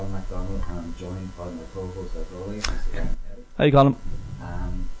I'm joined by my co-host as always, Mr. Ryan Kelly. How you calling?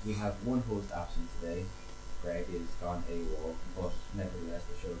 We have one host absent today. Greg is gone AWOL, but nevertheless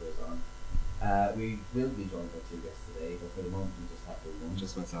the show goes on. We will be joined by two guests today, but for the moment we just have the one.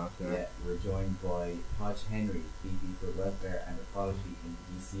 Just myself, Yeah, we're joined by Podge Henry, VP for Welfare and Ecology in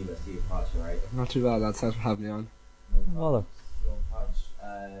DC. Let's see if Podge, alright? Not too bad, lads. Thanks for having me on. No problem. Hello. So Podge,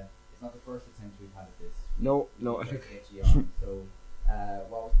 it's not the first attempt we've had at this. No, I We're think. itchy on. So,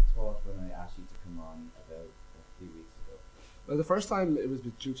 what was the thought when I asked you to come on about a few weeks ago? Well, the first time it was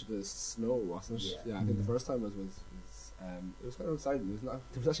due to the snow, wasn't it? Yeah. I think the first time was it was kind of exciting. There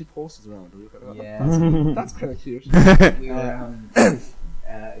was actually posters around. We were kind of, Yeah. that's kind of cute. We were, it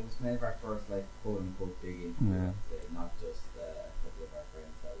was kind of our first, like, quote unquote big interview, Yeah. I'd say, not just a couple of our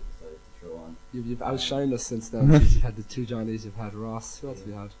friends that we decided to throw on. You've outshined us since then. Jeez, you've had the two Johnnies, you've had Ross. Who else have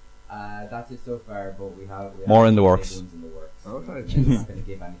you had? That's it so far, but we have More in the big works. ones in the works. Okay. I'm not going to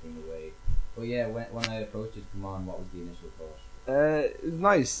give anything away. But yeah, when I approached you to come on, what was the initial thought? It was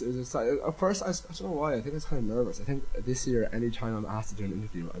nice. It was exciting. At first, I don't know why. I think I was kind of nervous. I think this year, any time I'm asked to do an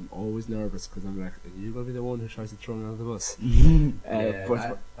interview, I'm always nervous because I'm like, are you going to be the one who tries to throw me under the bus? Yeah,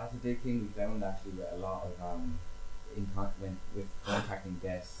 But that's a big thing we found actually with a lot of with contacting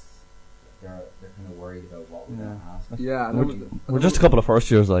guests. They're kind of worried about what we're going to ask. yeah, and We're just a couple of first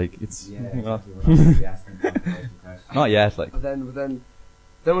years, like it's Yeah, exactly. We're not going to be asking controversial questions. not yet, like. But then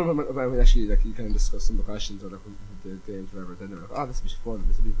when we actually like you kind of discuss some of the questions or like the games, whatever. Then they're like, oh, this will be fun.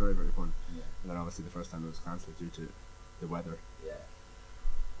 This will be very, very fun. Yeah. And then obviously the first time it was cancelled due to the weather. Yeah.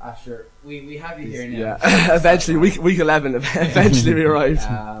 Sure. We have you here now. Yeah. Eventually, week 11. Eventually, we arrived.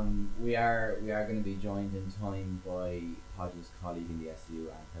 We are going to be joined in time by Podge's colleague in the SU and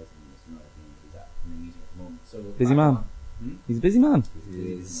President of Mr. Northern. He's at in a meeting at the moment. So we'll Busy crack man. on. He's a busy man.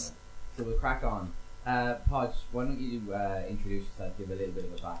 He is. So we'll crack on. Podge, why don't you introduce yourself, give a little bit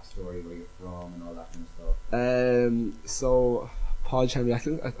of a backstory, where you're from, and all that kind of stuff. So Podge Henry. I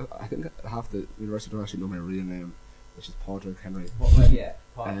think half the university don't actually know my real name, which is Padraig Henry. Well, yeah,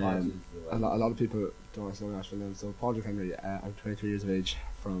 Podge is A lot of people don't actually know my actual name. So Padraig Henry. I'm 23 years of age,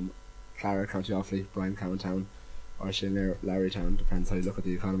 from Clara, County Offaly, Brian Cowan, or Shinner, Larrytown, depends how you look at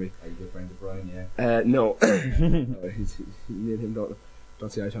the economy. Are you good friends with Brian? Yeah. No. No, me and him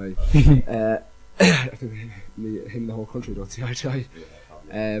don't see eye to eye. I think him and the whole country don't see eye to eye.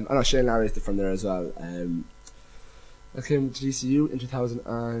 Yeah, I know Shane Larry's from there as well. I came to DCU in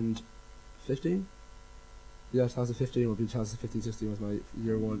 2015. Yeah, 2015 will be 2015-16 was my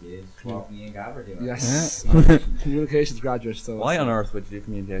year one. You did swap me and Gabber doing Yes, Yeah. communications graduate. So Why on earth would you do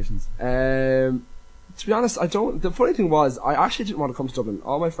communications? To be honest, I don't. The funny thing was, I actually didn't want to come to Dublin.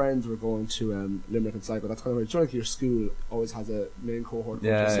 All my friends were going to Limerick and Sligo. That's kind of where, like, your school always has a main cohort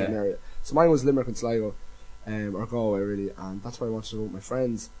going to a certain area. So mine was Limerick and Sligo, or Galway really, and that's where I wanted to go with my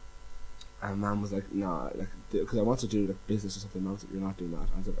friends. And Mum was like, nah, like, because I wanted to do like business or something. Mum said, you're not doing that.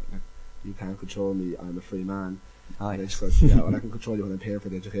 I was like, you can't control me. I'm a free man. Hi. And she goes, yeah, well, I can control you when I'm paying for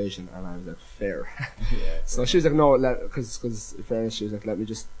the education. And I was like, fair. Yeah. So she was like, no, because in fairness, she was like, let me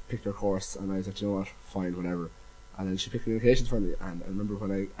just pick your course. And I was like, you know what, fine, whatever. And then she picked communications for me. And I remember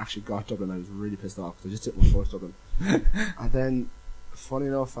when I actually got Dublin, I was really pissed off because I just didn't want to go to Dublin. And then, funny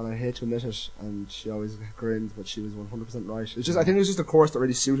enough, and I hate to admit it, and she always grinned, but she was 100% right. It's just, I think it was just a course that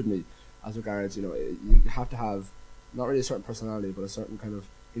really suited me as regards, you know, you have to have not really a certain personality, but a certain kind of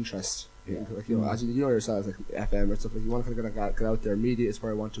interest. Yeah. Like, you know, as you know yourself, like FM or stuff, like you want to kind of get out there. Media is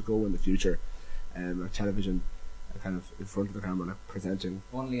where I want to go in the future, like television, kind of in front of the camera, like presenting.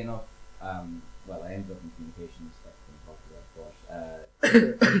 Funnily enough, well, I ended up in communications, like we talked about,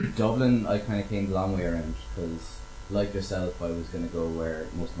 but Dublin, I kind of came the long way around because, like yourself, I was going to go where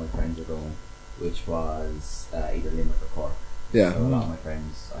most of my friends are going, which was either Limerick or Cork. Yeah. So a lot of my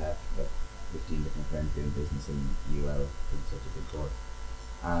friends, I have about 15 different friends doing business in UL, in such a big course.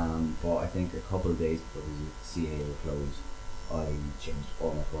 But I think a couple of days before the CA were closed, I changed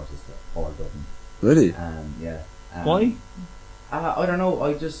all my courses to all Dublin. Really? Yeah. Why? I don't know.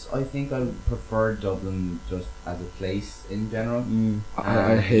 I think I prefer Dublin just as a place in general.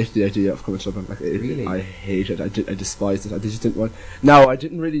 I hate the idea of coming to Dublin. Like, Really? I hate it. I despised it. I just didn't want. Now, I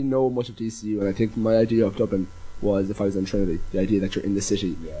didn't really know much of DCU, and I think my idea of Dublin was if I was in Trinity, the idea that you're in the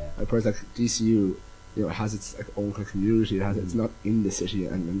city. Yeah. Whereas like DCU, you know, it has its like, own kind of community. It's not in the city,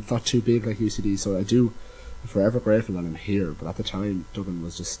 and it's not too big like UCD. So I'm forever grateful that I'm here. But at the time, Dublin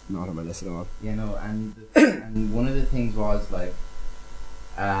was just not on my list at all. Yeah, no, and and one of the things was like,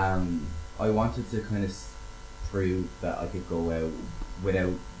 I wanted to kind of prove that I could go out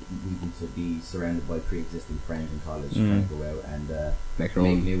without needing to be surrounded by pre-existing friends in college, trying to go out and Make make your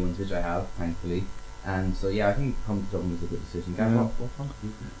own. new ones, which I have, thankfully. And so yeah, I think coming to Dublin was a good decision. Gav, Yeah. what prompted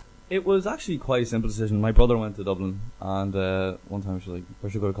you? It was actually quite a simple decision. My brother went to Dublin, and one time she was like,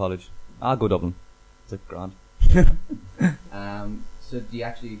 "Where should I go to college?" "I'll go Dublin." It's like, grand. So do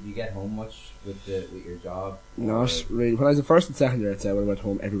you get home much with your job? Not really. When I was in first and second year, I'd say when I went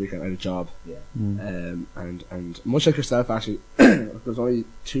home every weekend I had a job. Yeah. And much like yourself, actually, there was only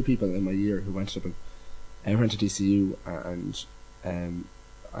 2 people in my year who went to Dublin. I went to DCU, and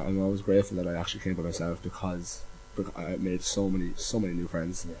I'm always grateful that I actually came by myself because I made so many new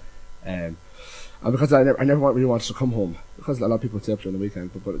friends. Yeah. And because I never really wanted to come home, because a lot of people would stay up during the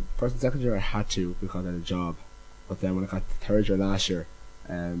weekend. But first and second year I had to because I had a job. But then when I got to third year last year,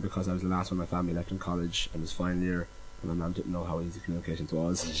 because I was the last one of my family left in college, and it was final year, and my mum didn't know how easy communications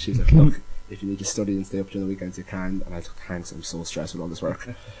was. She was like, "Look, if you need to study and stay up during the weekends, you can." And I said, "Thanks, I'm so stressed with all this work."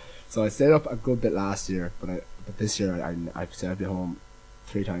 So I stayed up a good bit last year, but this year I've said I'd be home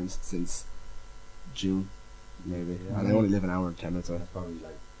 3 times since June, maybe, Yeah. and I only live an hour and 10 minutes away. That's probably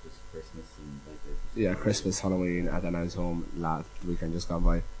like just Christmas and like Yeah, Christmas, Halloween, and then I was home the weekend just gone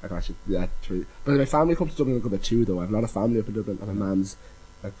by. I can actually, 3. But my family comes to Dublin a good bit too, though. I have a lot of family up in Dublin, and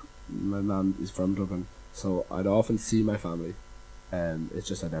my mum is from Dublin, so I'd often see my family. It's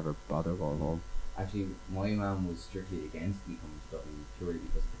just I never bother going home. Actually, my mum was strictly against me coming to Dublin purely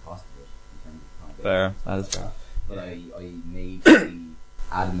because of the cost of it in terms of Fair, accommodation. that is fair. But I made the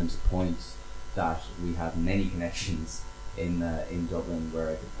adamant point that we have many connections in Dublin where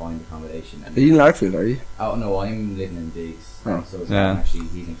I could find accommodation. And Are you in Larkfield, are you? oh no, I'm living in Diggs, Oh. so it's Yeah. actually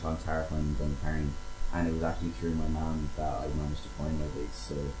he's in Clontarf and Duncarn, and it was actually through my mum that I managed to find my digs.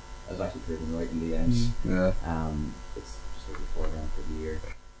 So I was actually proven right in the end. Yeah. It's just over £4,000 for the year.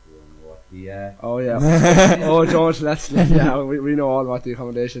 We don't know what the Oh yeah. Oh, George, yeah, we know all about the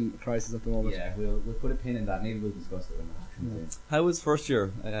accommodation crisis at the moment. yeah, we'll put a pin in that. Maybe we'll discuss it when that comes in. How was first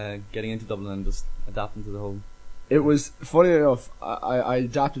year getting into Dublin and just adapting to the whole? It was funny enough. I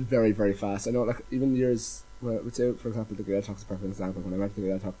adapted very, very fast. I know, like, even years. Well, let's say, for example, the Gaeltacht is a perfect example. When I went to the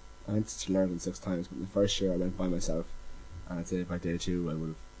Gaeltacht, I went to learn 6 times, but in the first year I went by myself, and I'd say by day 2 I would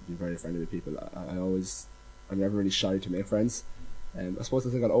have been very friendly with people. I'm never really shy to make friends. I suppose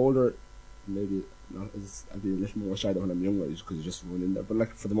as I got older, maybe not as I'd be a little more shy than when I'm younger, because you just run in there. But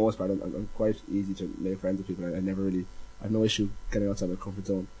like for the most part, I'm quite easy to make friends with people. I never really, I have no issue getting outside my comfort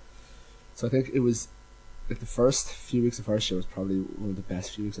zone. So I think it was. Like the first few weeks of first year was probably one of the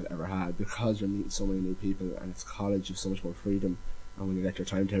best few weeks I've ever had, because you're meeting so many new people and it's college, you have so much more freedom, and when you get your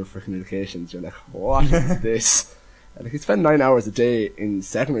timetable for communications, you're like, what is this? And like, you spend 9 hours a day in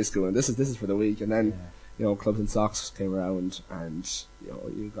secondary school, and this is for the week, and then clubs and socks came around, and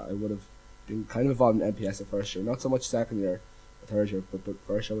I would have been kind of involved in MPS at first year, not so much second year, third year, but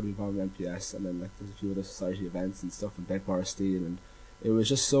first year I would have been involved in MPS, and then like there's a few other society events and stuff, and Bedbar Steel, and it was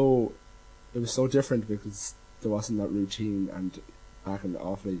just so. It was so different because there wasn't that routine, and back in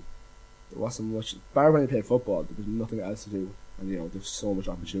Offaly there wasn't much. Bar when you played football, there was nothing else to do, and there's so much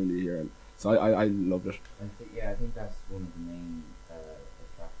opportunity here, and so I loved it. I think that's one of the main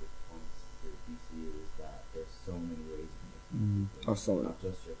attractive points to DCU is that there's so many ways to make Oh, so many. not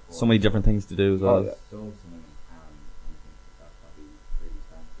just your core. So many different things to do as well. Oh, yeah. So many, and I think that probably really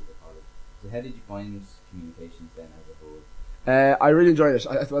stands to the college. So how did you find communications then as a whole? I really enjoyed it.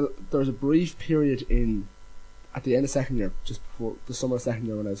 I thought there was a brief period at the end of second year, just before the summer of second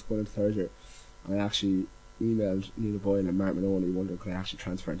year when I was going into third year, and I actually emailed Neil Boyle and Mark Maloney wondering could I actually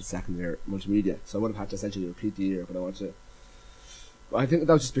transfer into second year multimedia. So I would have had to essentially repeat the year, but I wanted to. I think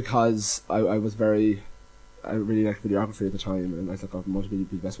that was just because I really liked videography at the time, and I thought multimedia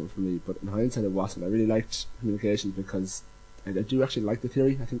would be the best one for me. But in hindsight, it wasn't. I really liked communications because I do actually like the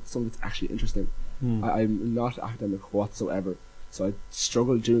theory. I think some of it's actually interesting. I'm not academic whatsoever, so I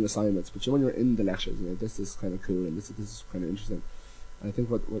struggled doing assignments. But when you're in the lectures, this is kind of cool and this is kind of interesting. And I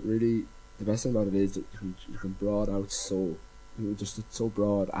think what really the best thing about it is that you can broad out so it's so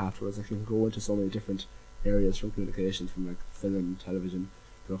broad afterwards. Like you can go into so many different areas from communications, from like film, television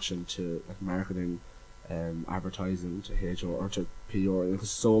production to like marketing, advertising to HR or to PR. There's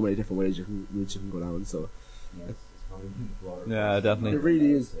so many different ways you can go down. So. Yes, it's probably broader. Yeah, definitely. It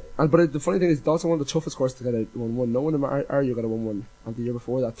really is. But the funny thing is, it's also one of the toughest courses to get a 1-1. No one in RU got a 1-1. And the year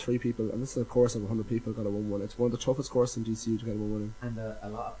before that, 3 people, and this is a course of 100 people, got a 1-1. It's one of the toughest courses in DCU to get a 1-1 in. And a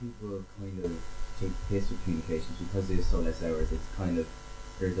lot of people kind of take the piss with communications because there's so less hours. It's kind of,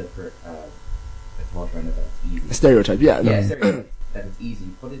 there's a thought around it that it's easy. A stereotype, yeah. No. Yeah, stereotype that it's easy.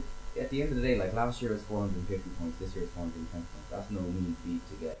 But at the end of the day, like last year it was 450 points, this year it's 420 points. That's no mean feat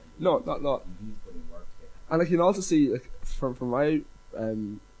to get. No, not. You need to put in work to get. And like you can also see, like from my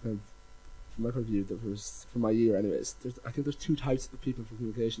from my point of view, that was from my year, anyways. I think there's 2 types of people from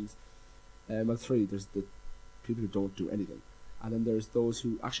communications. Well, 3. There's the people who don't do anything, And then there's those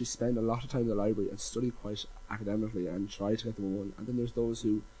who actually spend a lot of time in the library and study quite academically and try to get the 1-1. And then there's those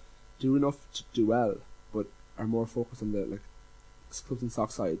who do enough to do well, but are more focused on the like clubs and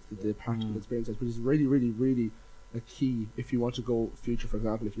sock side, the practical experiences, which is really, really, really a key. If you want to go future, for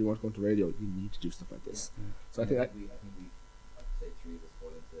example, if you want to go into radio, you need to do stuff like this. So I think we, I'd say 3 of us fall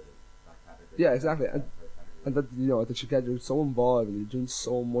into that category. Yeah, exactly. And that, you know, that you're so involved and you're doing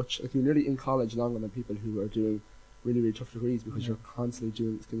so much. Like, you're nearly in college longer than people who are doing really, really tough degrees, because you're constantly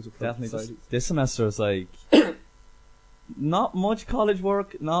doing things with definitely. This semester is like not much college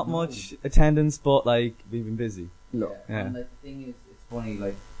work, not much attendance, but like we've been busy. No. Yeah. And like, the thing is, it's funny.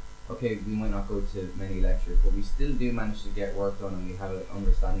 Like, okay, we might not go to many lectures, but we still do manage to get work done, and we have an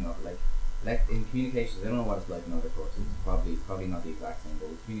understanding of it. Like in communications, I don't know what it's like in other courses. It's probably not the exact same, but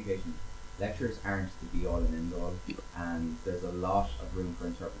with communication, lectures aren't the be all and end all, and there's a lot of room for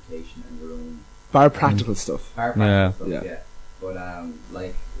interpretation and your own bar practical stuff. Yeah. But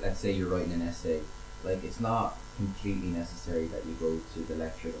like, let's say you're writing an essay, like, it's not completely necessary that you go to the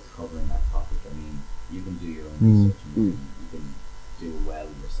lecture that's covering that topic. I mean, you can do your own research and you can do it well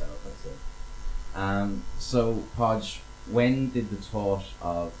yourself, I'd say. So Podge, when did the thought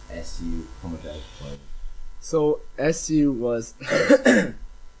of SU come about for you? So SU was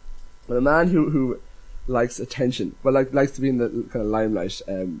well, a man who likes attention, well, likes to be in the kind of limelight.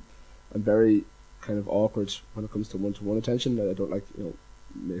 I'm very kind of awkward when it comes to one-to-one attention. I don't like, you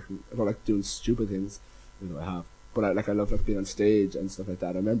know, I don't like doing stupid things, even though I have. But I love like being on stage and stuff like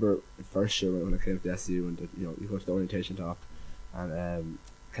that. I remember the first year when I came to the SU, and you know, you go to the orientation talk, and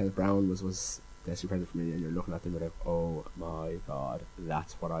Kenneth Brown was the SU president for me, and you're looking at them, you're like, oh my god,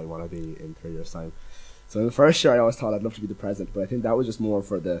 that's what I want to be in 3 years' time. So in the first year, I always thought I'd love to be the president, but I think that was just more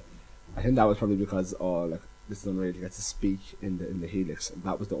for I think that was probably because, oh, like, this is unreal to get to speak in the Helix, and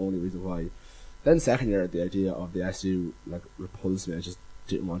that was the only reason why. Then second year, the idea of the SU like repulsed me. I just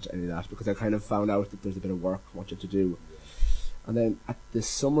didn't want any of that, because I kind of found out that there's a bit of work I want you to do. And then at the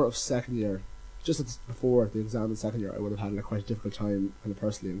summer of second year, before the exam in second year, I would have had like quite a difficult time kind of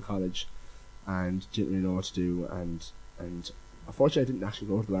personally in college, and didn't really know what to do. And unfortunately, I didn't actually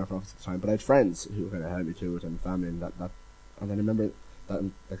go to the welfare office at the time, but I had friends who kind of helped me through it, and family, and that. And then I remember that,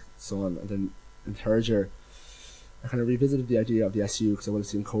 and like so on. And then in third year, I kind of revisited the idea of the SU, because I would have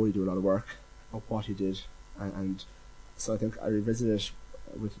seen Cody do a lot of work of what he did, and so I think I revisited it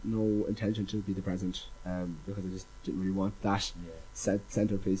with no intention to be the president, because I just didn't really want that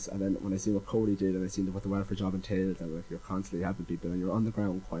centerpiece. And then when I see what Cody did, and I seen what the welfare job entailed, and like, you're constantly helping people and you're on the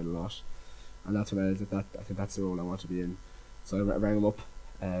ground quite a lot, and that's when I was like, I think that's the role I want to be in. So I rang him up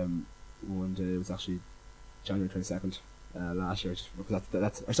one day. It was actually January 22nd last year,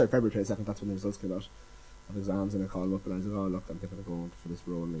 because February 22nd, that's when the results came out of exams, and I called him up and I was like, oh look, I'm thinking of going for this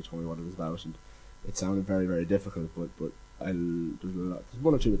role, and he told me what it was about, and it sounded very, very difficult, but there's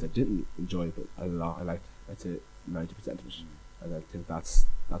one or two bits I didn't enjoy, but I liked, I'd say 90% of it, and I think that's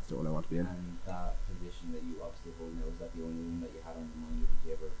the role I want to be in. And that position that you obviously hold now, was that the only one that you had on your mind, or did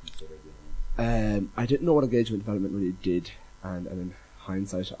you ever consider giving? I didn't know what engagement development really did, and in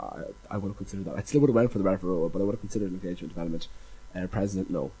hindsight, I would have considered that. I still would have went for the welfare role, but I would have considered engagement development. President,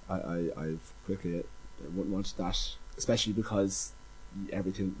 no. I've quickly wouldn't want that, especially because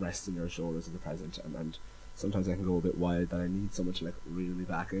everything rests on your shoulders as the president, and sometimes I can go a bit wild that I need someone to like reel me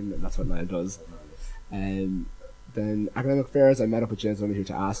back in, and that's what Niall does. Then academic affairs, I met up with James only here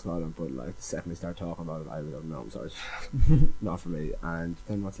to ask about it, but like the second we start talking about it, I was like, no, I'm sorry, not for me. And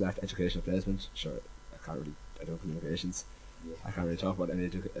then what's left, educational placement. Sure, I don't communications. Yeah. I can't really talk about any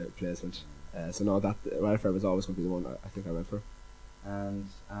placement. So no, that welfare was always going to be the one I think I went for. And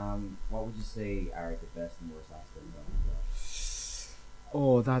what would you say are the best and worst aspects of that?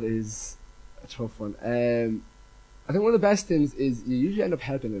 Oh, that is a tough one. I think one of the best things is you usually end up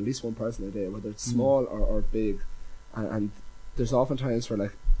helping at least one person a day, whether it's small or big, and there's often times where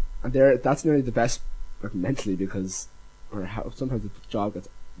like, and that's nearly the best like mentally, because sometimes the job gets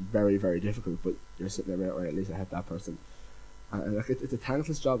very, very difficult, but you're sitting there, or at least I helped that person, and like it's a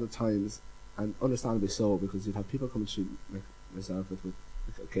thankless job at times, and understandably so, because you'd have people coming to like myself with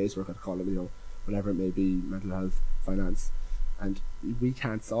a casework, I'd call it, you know, whatever it may be, mental health, finance, and we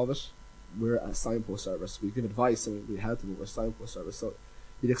can't solve it. We're a signpost service. We give advice and we help them. We're a signpost service, so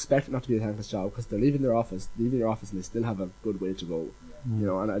you'd expect it not to be a thankless job, because they're leaving your office, and they still have a good way to go. You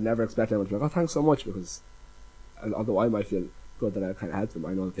know, and I never expect anyone to be like, oh, thanks so much, because although I might feel good that I kind of helped them,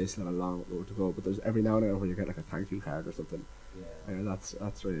 I know that they still have a long road to go. But there's every now and then where you get like a thank you card or something. And that's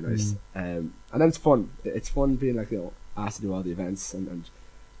really nice. And then it's fun. It's fun being like, you know, asked to do all the events, and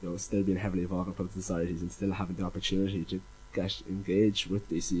you know, still being heavily involved in public societies, and still having the opportunity to get engaged with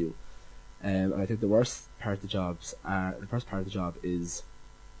the ECU. And I think the worst part of the job is,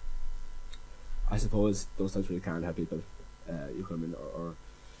 I suppose, those times where you can't help people. You come in, or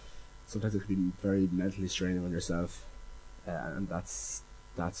sometimes it can be very mentally straining on yourself, and that's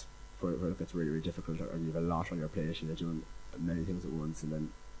where it gets really, really difficult. Or you have a lot on your plate, and you're doing many things at once, and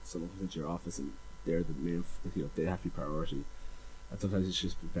then someone comes into your office and they're the main, they have to be priority. And sometimes it's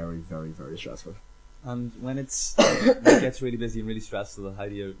just very, very, very stressful. And when when it gets really busy and really stressful, how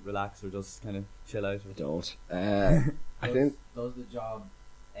do you relax or just kind of chill out? I don't. I think. Does the job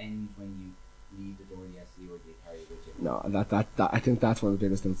end when you leave the door of the SE, or do you carry it with you? No, that I think that's one of the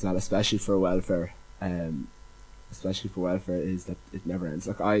biggest things that, especially for welfare, is that it never ends.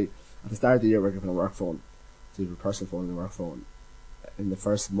 Like at the start of the year, we're given a work phone, so you have a personal phone and a work phone. In the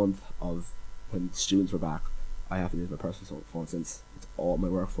first month of when students were back, I haven't used my personal phone since. It's all my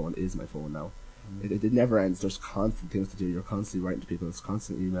work phone is my phone now. It never ends. There's constant things to do. You're constantly writing to people. There's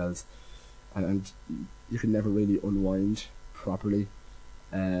constant emails, and you can never really unwind properly.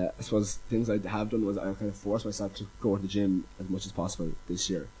 I suppose things I have done was I kind of forced myself to go to the gym as much as possible this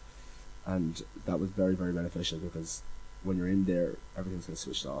year, and that was very, very beneficial, because when you're in there, everything's kind of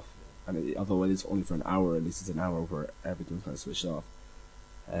switched off. And although it is only for an hour, at least it's an hour where everything's kind of switched off.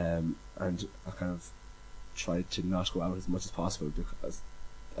 And I kind of tried to not go out as much as possible, because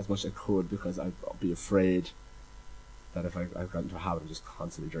as much as I could, because I'd be afraid that if I got into a habit of just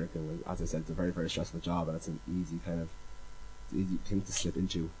constantly drinking. As I said, it's a very, very stressful job, and it's an easy thing to slip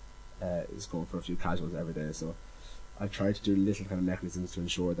into, is going for a few casuals every day. So I try to do little kind of mechanisms to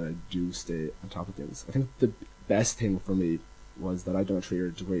ensure that I do stay on top of things. I think the best thing for me was that I'd done a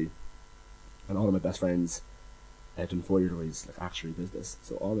 3-year degree, and all of my best friends had done 4-year degrees, like actually business.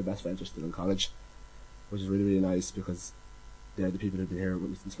 So all my best friends are still in college, which is really, really nice, because they're the people who've been here with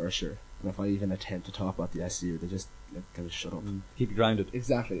me since first year. And if I even attempt to talk about the SU, they just kind of shut up. Keep you grounded.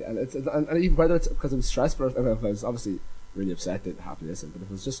 Exactly. And and even whether it's because it was stressful, I was obviously really upset that it happened to listen, but if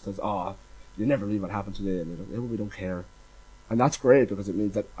it was just because, you never believe what happened today, and we don't care. And that's great, because it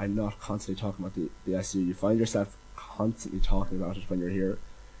means that I'm not constantly talking about the SU. You find yourself constantly talking about it when you're here.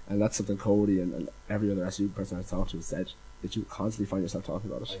 And that's something Cody and every other SU person I've talked to has said, that you constantly find yourself talking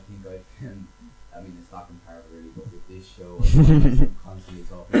about it. I think it's not comparable really, but with this show, I'm constantly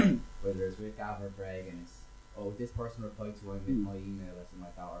talking, whether it's with Gav or Greg, and it's, this person replied to my email or something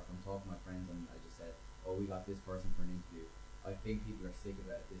like that, or if I'm talking to my friends and I just said, we got this person for an interview. I think people are sick of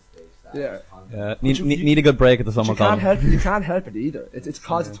it at this stage. Need a good break at the summer column. You can't help it either. It's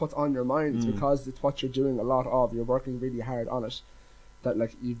because it's what's on your mind. It's because it's what you're doing a lot of. You're working really hard on it. That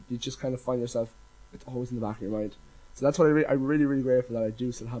you just kind of find yourself, it's always in the back of your mind. So that's what I'm really, really grateful that I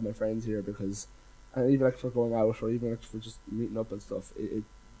do still have my friends here, because, and even like for going out, or even like for just meeting up and stuff, it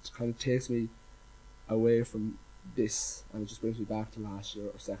kind of takes me away from this, and it just brings me back to last year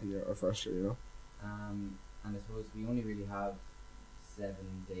or second year or first year, you know. And I suppose we only really have 7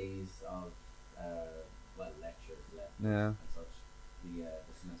 days of lectures left. Yeah. And such. The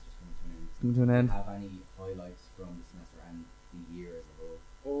semester's coming to an end. Coming to an end. Do you have any highlights from the semester and the year as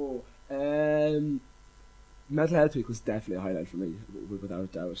a whole? Mental Health Week was definitely a highlight for me, without a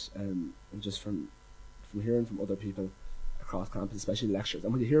doubt. And just from hearing from other people across campus, especially lecturers,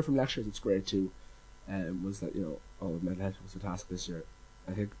 and when you hear from lecturers, it's great too. Was that Mental Health was fantastic this year.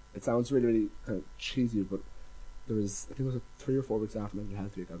 I think it sounds really, really kind of cheesy, but I think it was 3 or 4 weeks after Mental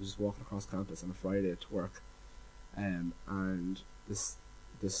Health Week, I was just walking across campus on a Friday to work, and this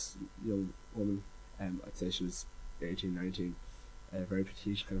young woman, I'd say she was 18, 19, very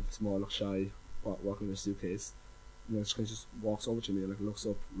petite, kind of small, look shy, walking with her suitcase. She kind of just walks over to me and looks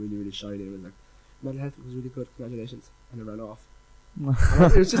up really, really shyly and was like, "Mental Health was really good, congratulations," and I ran off.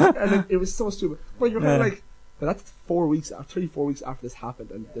 It was just, and it was so stupid. But you're kind of like, but that's 4 weeks, 3-4 weeks after this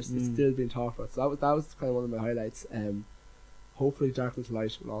happened, and it's still being talked about. So that was kind of one of my highlights. Hopefully, Darkness to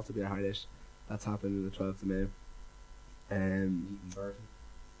Light will also be a highlight. That's happening on the 12th of May.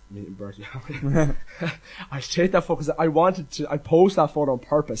 Meeting Bertie. I take that photo because I posted that photo on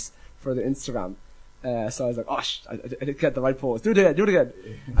purpose for the Instagram. So I was like, I didn't get the right pose. Do it again.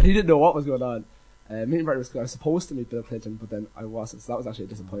 And he didn't know what was going on. Meeting Bertie was good. I was supposed to meet Bill Clinton, but then I wasn't. So that was actually a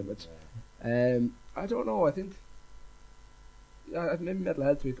disappointment. I don't know. I think maybe Mental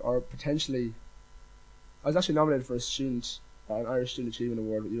Health Week, or potentially, I was actually nominated for an Irish Student Achievement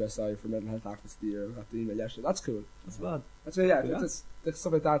Award with USI for Mental Health Activist of the Year. I got the email yesterday. That's cool. That's bad. That's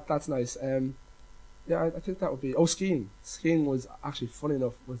stuff like that. That's nice. I think that would be. Skiing. Skiing was actually, funny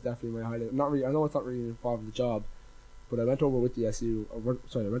enough, was definitely my highlight. Not really. I know it's not really involved in the job, but I went over with the SU. I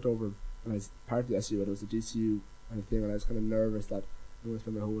went over and I was part of the SU, and it was a DCU kind of thing, and I was kind of nervous that I'm going to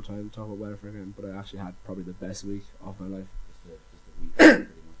spend my whole time talking about welfare again. But I actually had probably the best week of my life. Just a week, pretty much.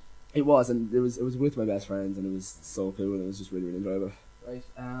 It was, and it was with my best friends, and it was so cool, and it was just really, really enjoyable. Right.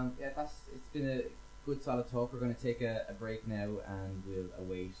 It's been a good solid talk. We're going to take a break now, and we'll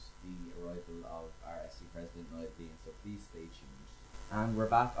await the arrival of our SC president Niall Bean. So please stay tuned. And we're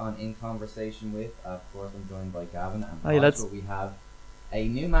back on In Conversation with. Of course, I'm joined by Gavin and Hi, lads. we have a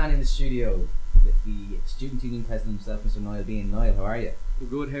new man in the studio with the Student Union president himself, Mr. Niall Bean. Niall, how are you?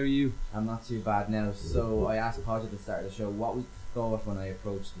 Good, how are you? I'm not too bad now. So I asked Podge at the start of the show, what was the thought when I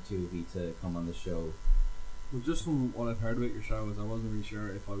approached the two of you to come on the show? Well, just from what I've heard about your show, is I wasn't really sure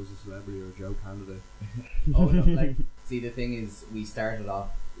if I was a celebrity or a joke candidate. Oh no, like, see, the thing is, we started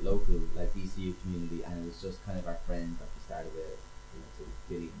off local, like DCU community, and it was just kind of our friends that we started with, so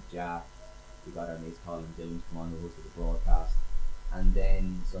Billy and Jack. We got our mates Colin and Dylan to come on who hosted the broadcast, and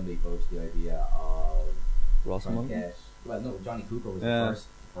then somebody broached the idea of Ross trying to Mulligan? get, well, no, Johnny Cooper was Yeah. the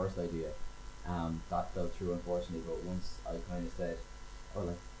first idea. That fell through, unfortunately, but once I kind of said, oh,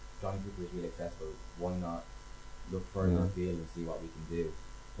 like, Johnny Cooper is really accessible, why not look further afield and see what we can do?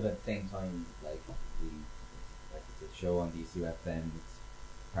 But at the same time, like, it's a show on DCU FM, it's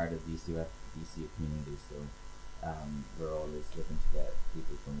part of DCU community, so we're always looking to get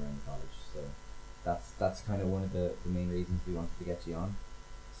people from around the college, so that's kind of one of the main reasons we wanted to get you on.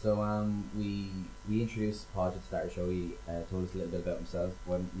 So we introduced Podge at the start of the show. He told us a little bit about himself.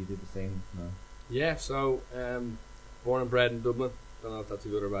 Why don't you do the same? No. Yeah, so born and bred in Dublin. Don't know if that's a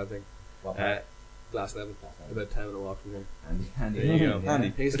good or bad thing. What part? Glasnevin, about 10 minute walk from here. Andy. There you go. Yeah. Andy.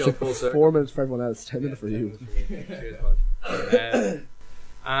 Things It's go like full circle. 4 minutes for everyone else, 10 minutes for you. Cheers, Podge.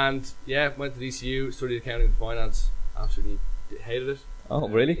 And yeah, went to DCU, studied accounting and finance. Absolutely hated it. Oh,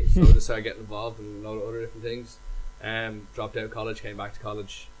 really? So I just started getting involved in a lot of other different things. Dropped out of college, came back to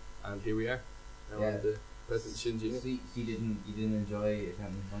college, and here we are. Now I'm the president of Student Union. So you didn't enjoy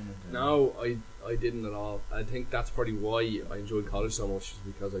accounting and finance? or- No, I didn't at all. I think that's probably why I enjoyed college so much, is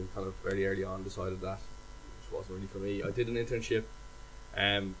because I kind of very early on decided that it wasn't really for me. I did an internship,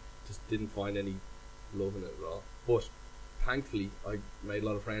 just didn't find any love in it at all. But thankfully, I made a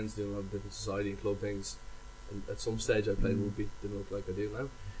lot of friends doing a lot of different society and club things. And at some stage, I played rugby. Didn't look like I do now.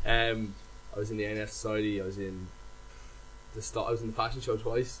 I was in the ANF Society. I was in I was in the fashion show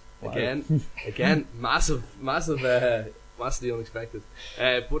twice. Wow. Again, massive, massively unexpected.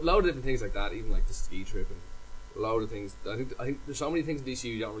 But a load of different things like that, even like the ski trip and a load of things. I think there's so many things in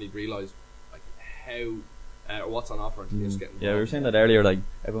DCU you don't really realise, like how or what's on offer until you just get involved. Yeah, we were saying that earlier, like,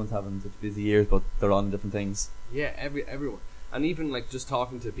 everyone's having such busy years, but they're on different things. Yeah, everyone. And even like just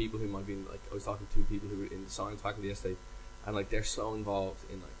talking to people who might be in, like, I was talking to people who were in the science faculty yesterday, and like they're so involved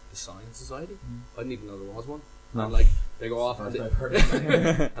in like the science society. I didn't even know there was one. No. And like they go off and First they, I've heard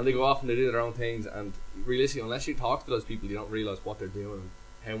of it. and they go off and they do their own things, and realistically, unless you talk to those people, you don't realise what they're doing and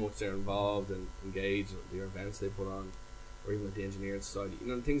how much they're involved and engaged in the events they put on, or even like the engineering society. You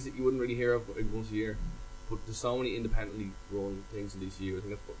know, things that you wouldn't really hear of like once a year. But there's so many independently run things in DCU. I think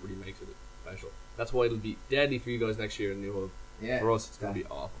that's what really makes it special. That's why it'll be deadly for you guys next year in New Hub. Yeah, For us, it's going to be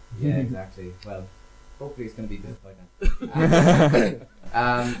awful. Yeah, exactly. Well, hopefully it's going to be good by then.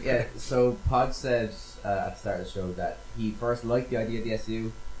 Yeah, so Pod said at the start of the show that he first liked the idea of the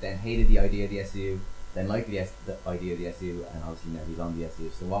SU, then hated the idea of the SU, then liked the idea of the SU, and obviously now he's on the SU.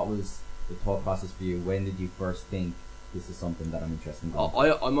 So what was the thought process for you? When did you first think this is something that I'm interested in doing?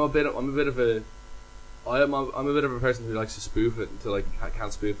 I'm a bit of a person who likes to spoof it until I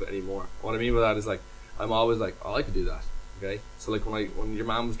can't spoof it anymore. What I mean by that is, like, I'm always like, oh, I could do that. Okay, so like when your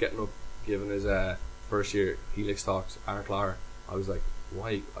man was getting up giving his first year Helix talks, Aaron Clara, I was like,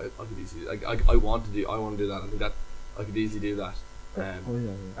 why? I could easily, I want to do that. I think that I could easily do that.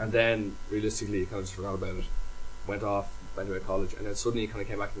 And then realistically, I kind of just forgot about it. Went off, went away to college, and then suddenly it kind of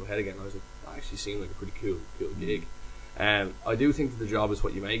came back into my head again. And I was like, that actually seemed like a pretty cool gig. I do think that the job is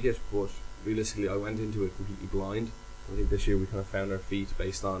what you make it, but realistically, I went into it completely blind. I think this year we kind of found our feet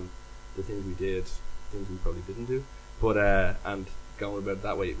based on the things we did, things we probably didn't do. But and going about it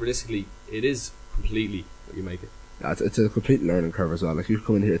that way, realistically, it is completely what you make it. Yeah, it's a complete learning curve as well. Like, you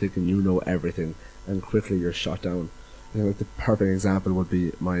come in here thinking you know everything, and quickly you're shot down. You know, like the perfect example would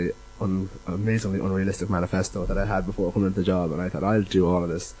be my amazingly unrealistic manifesto that I had before coming into the job, and I thought I'll do all of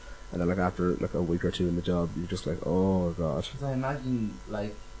this, and then like after like a week or two in the job, you're just like, oh god. Because I imagine,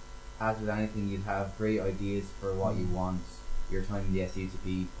 like, as with anything, you'd have great ideas for what you want your time in the SU to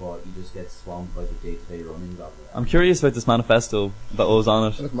be, but you just get swamped by the day-to-day runnings of it. I'm curious about this manifesto that was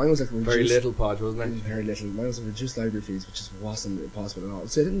on it. Like, mine was like Very little Podge, wasn't it? Very little. Mine was reduced library fees, which just wasn't impossible at all.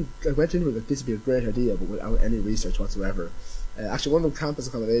 So I went into it like this would be a great idea, but without any research whatsoever. Actually, one of them, campus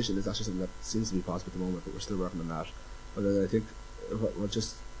accommodation, is actually something that seems to be possible at the moment, but we're still working on that. But then I think what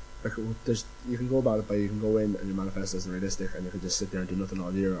just like you can go about it by you can go in and your manifesto isn't realistic and you can just sit there and do nothing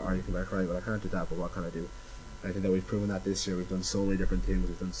all year, or you can be like, right, well I can't do that, but what can I do? And I think that we've proven that this year. We've done so many different things,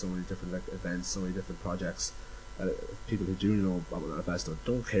 we've done so many different like events, so many different projects. People who do know about my manifesto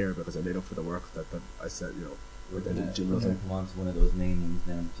don't care because I made up for the work that I said, We're going to come on to one of those main ones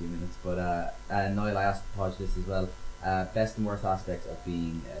now in a few minutes, but Niall, I asked Podge this as well. Best and worst aspects of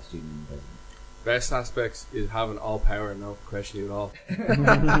being a student in prison. Best aspects is having all power and not question you at all.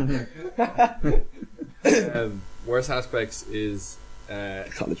 Worst aspects is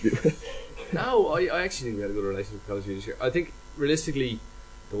college view. no, I actually think we had a good relationship with college view this year. I think realistically,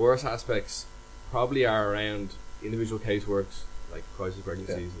 the worst aspects probably are around individual caseworks like crisis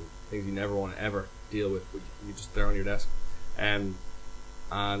pregnancies and things you never want to ever deal with, but you just they're on your desk, and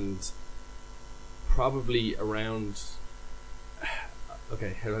probably around.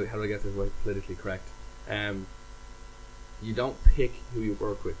 Okay, how do I get this right politically correct? You don't pick who you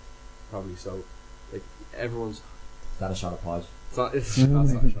work with, probably. So, like everyone's. Is that a shot of Podge? It's not a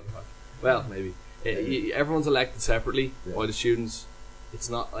shot of Podge. Well, maybe everyone's elected separately by the students. It's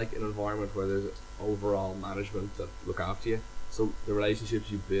not like an environment where there's overall management that look after you. So the relationships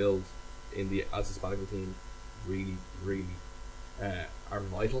you build as a sabbatical team really, really are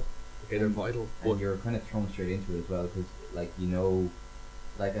vital. Okay, they're vital. And you're kind of thrown straight into it as well, because like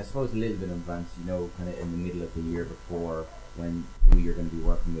I suppose a little bit in advance, kind of in the middle of the year before who you're going to be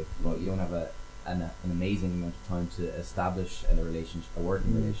working with, but you don't have an amazing amount of time to establish a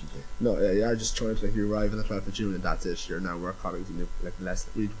working relationship. No, you're just trying to you arrive on the 12th of June and that's it. You're now work colleagues and like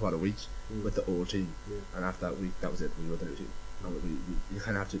a week with the old team, and after that week that was it. We were the new team. You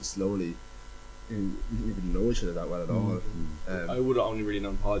kind of have to slowly. You didn't even know each other that well at all. I would have only really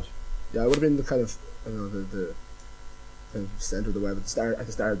known Podge. Yeah, I would have been the kind of the kind of centre of the web at the start of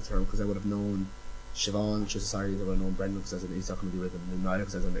the term, because I would have known Siobhan, which was Society, I would have known Brendan because I was on the ESOC committee with him, and Niall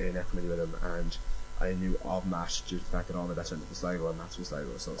because I was on the ANF committee with him, and I knew of Matt due to the fact that all my best friends were Sligo and Matt's from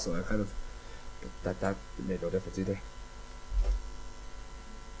Sligo, so I kind of that made no difference either.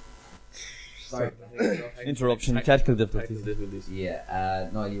 Sorry. Interruption, technical difficulties. Yeah,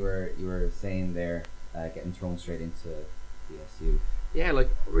 no, you were saying there, getting thrown straight into the SU. Yeah, like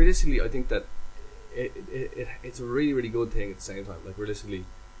realistically, I think that it's a really, really good thing at the same time. Like realistically,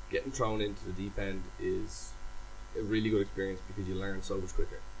 getting thrown into the deep end is a really good experience because you learn so much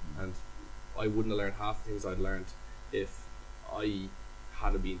quicker. And I wouldn't have learned half the things I'd learned if I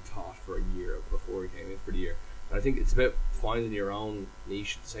hadn't been taught for a year before I came in for the year. And I think it's about finding your own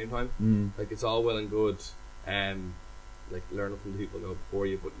niche at the same time. Like it's all well and good, like learning from the people who go before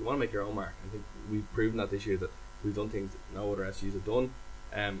you, but you want to make your own mark. I think we've proven that this year that we've done things that no other SUs have done.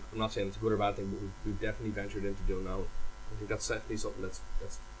 I'm not saying it's a good or bad thing, but we've definitely ventured into doing now. I think that's definitely something that's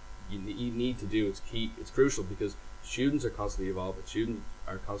you need to do. It's key. It's crucial because students are constantly evolving. Students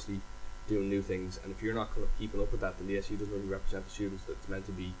are constantly doing new things, and if you're not kind of keeping up with that, then the SU doesn't really represent the students that's meant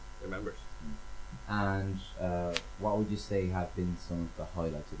to be their members. And what would you say have been some of the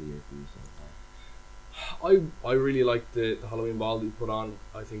highlights of the year for you so far? I really liked the Halloween ball that you put on.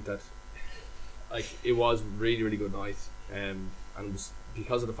 I think that it was really, really good night, and it was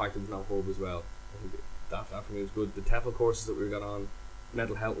because of the fact that there was no hub as well. I think that for me was good. The TEFL courses that we got on,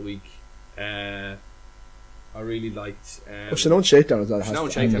 Mental Health Week, I really liked. Shannone Shakedown as well.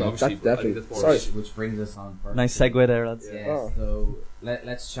 Shannone Shakedown, obviously. That definitely. Which brings us on. Nice segue there, lads. Yeah. So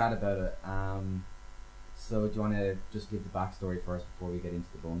let's chat about it. So do you want to just give the backstory first before we get into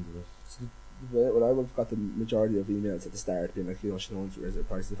the bones of it? Well, I would have got the majority of emails at the start being like, Shannone's resident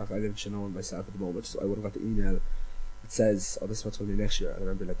prices. In fact, I live in Shannone myself at the moment, so I would have got the email that says, "Oh, this is what's going to be next year," and I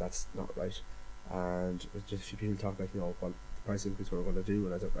remember like that's not right. And just a few people talked like, what the price increase we're going to do,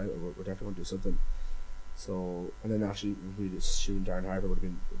 and I was like, right, we're definitely going to do something. So, and then actually, we just shooting Darren Harper would have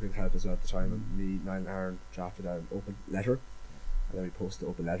been a big help as well at the time. And me, Niall, and Aaron drafted an open letter, and then we posted the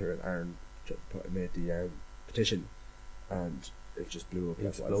open letter, and Aaron made the petition, and it just blew up. It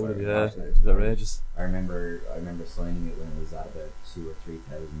exploded, yeah. It was outrageous. I remember signing it when it was at about 2,000 or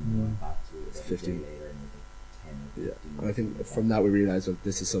 3,000, and went back to it 15 later, and it was 10 or 15. Yeah, and I think from that we realised that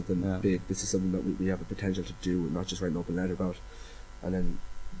this is something big. This is something that we have a potential to do, and not just write an open letter about. And then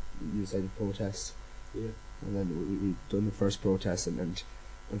you decided to protest. Yeah. And then we done the first protest, and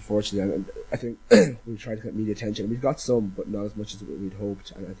unfortunately, and I think we tried to get media attention. We got some, but not as much as we'd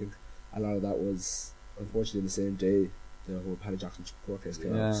hoped. And I think a lot of that was unfortunately the same day the whole Paddy Jackson court case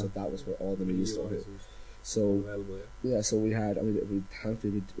came out. So that was where all the news started. So so we had. I mean, we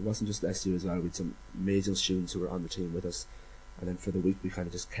thankfully it wasn't just the SU as well. We had some amazing students who were on the team with us, and then for the week we kind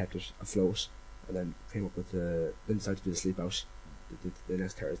of just kept it afloat, and then came up with then decided to do a sleep out the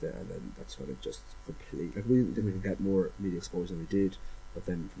next Thursday, and then that's when it just completely, like, we didn't think we could get more media exposure than we did, but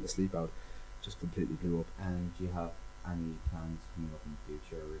then from the sleep out, just completely blew up. And do you have any plans coming up in the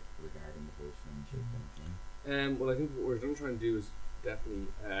future regarding the whole Shinoon thing? Well, I think what we're going to try and do is definitely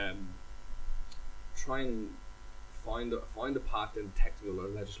try and find a path in technical or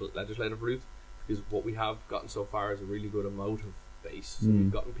legislative route, because what we have gotten so far is a really good emotive base. So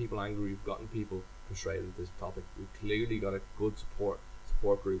we've gotten people angry, we've gotten people frustrated with this topic. We've clearly got a good support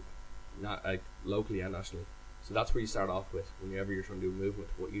group, not like locally and nationally. So that's where you start off with whenever you're trying to do a movement.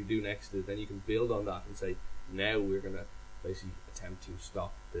 What you do next is then you can build on that and say, now we're going to basically attempt to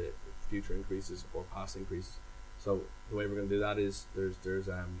stop the future increases or past increases. So the way we're going to do that is there's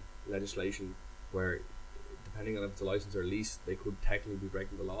legislation where, depending on if it's a license or a lease, they could technically be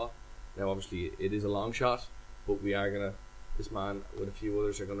breaking the law. Now obviously it is a long shot, but we are going to, this man with a few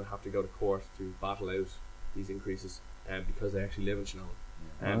others are going to have to go to court to battle out these increases because they actually live in Shinoon.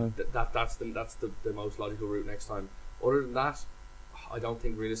 That's the most logical route next time. Other than that, I don't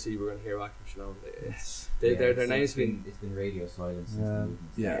think realistically we're going to hear back from Shinoon. Their name's been... It's been radio silence since the movement.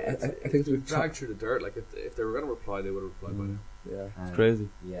 Yeah, I think it's dragged through the dirt. Like if they were going to reply, they would have replied by now. Yeah, It's crazy.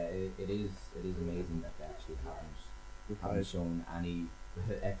 Yeah, it is amazing that they actually haven't shown any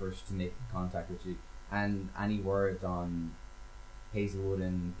effort to make contact with you. And any word on Hazelwood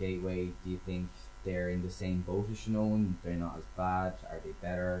and Gateway? Do you think they're in the same boat as Shinoon? They're not as bad? Are they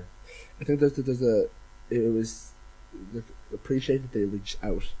better? I think it was appreciated they reached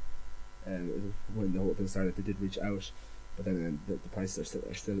out, and when the whole thing started, they did reach out, but then the prices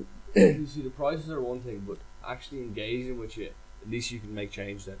are still. You see, the prices are one thing, but actually engaging with you, at least you can make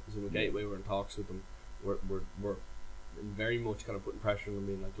change. Then, because with Gateway, we're in talks with them. We're very much kind of putting pressure on them,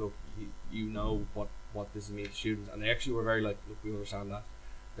 being like, look, you know what this means to students, and they actually were very like, look, we understand that.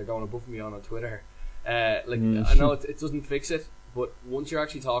 They're going above me on Twitter. I know it doesn't fix it, but once you're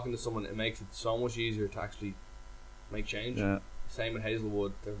actually talking to someone, it makes it so much easier to actually make change. Yeah. Same with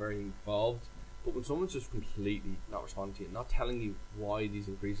Hazelwood, they're very involved. But when someone's just completely not responding to you, not telling you why these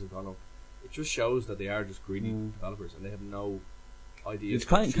increases have gone up, it just shows that they are just greedy developers and they have no idea. It's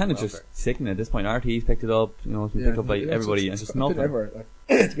kind of just sickening at this point. RTE's picked it up, it's been picked up by everybody, and just nothing.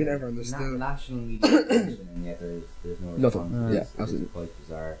 It's been ever understood. National media attention, and yet there's no response. Nothing. Yeah, It's absolutely. quite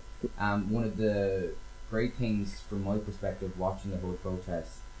bizarre. One of the great things from my perspective watching the whole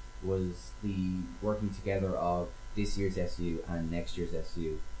protest was the working together of this year's SU and next year's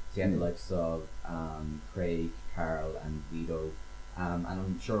SU. So you had the likes of Craig, Carl and Vito, and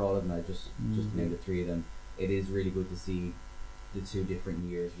I'm sure all of them, I just named the three of them. It is really good to see the two different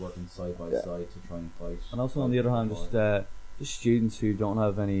years working side by side to try and fight. And also on the other hand, just students who don't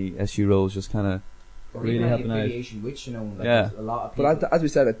have any SU roles, just kind of really helping out. With Shinoon, there's a lot of people. But as we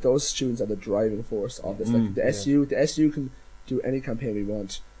said, those students are the driving force of this. Like the SU can do any campaign we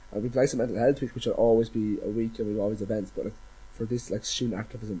want. And we'd like some mental health week, which will always be a week, and we've always events. But for this student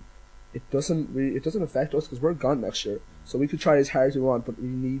activism, it doesn't affect us because we're gone next year. So we could try as hard as we want, but we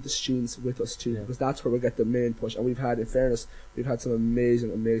need the students with us too, because that's where we get the main push. And we've had, in fairness, some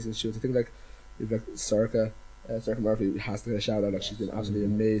amazing students. I think we've Circa Murphy has to get a shout out. She's been absolutely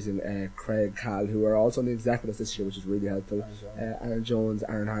amazing. Craig, Cal, who are also on the executives this year, which is really helpful. Aaron Jones,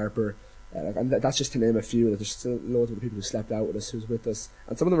 Aaron Harper. And that's just to name a few. There's still loads of the people who slept out with us, who's with us,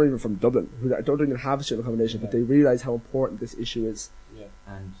 and some of them are even from Dublin, who don't even have a student accommodation, but they realise how important this issue is. Yeah.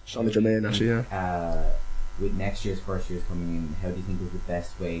 And Sean Germain, actually, with next year's first years coming in, how do you think is the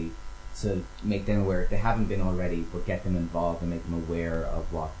best way to make them aware, if they haven't been already, but get them involved and make them aware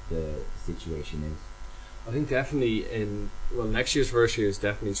of what the situation is? I think definitely next year's first year is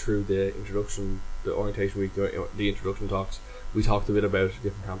definitely through the orientation week, the introduction talks. We talked a bit about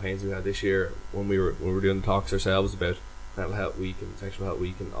different campaigns we had this year when we were doing the talks ourselves about mental health week and sexual health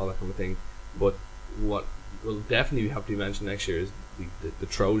week and all that kind of thing. But what will definitely have to be mentioned next year is the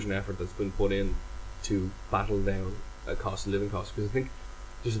Trojan effort that's been put in to battle down cost of living costs. Because I think,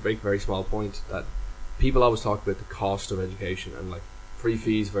 just to make a very small point, that people always talk about the cost of education and like free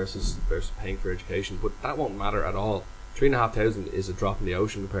fees versus paying for education, but that won't matter at all. 3,500 is a drop in the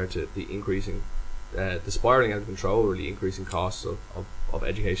ocean compared to the increasing, the spiraling out of control, really increasing costs of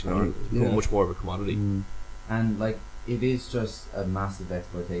education in Ireland. It's become much more of a commodity. And like, it is just a massive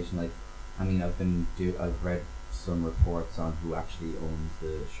exploitation. Like, I mean, I've read some reports on who actually owns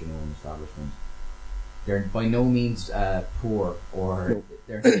the Shinoon establishment. They're by no means poor, or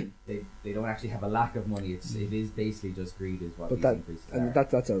they don't actually have a lack of money. It is basically just greed, is what these increases are. And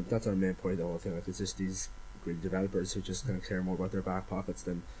that's our main point of the whole thing. Like, it's just these greedy developers who just kind of care more about their back pockets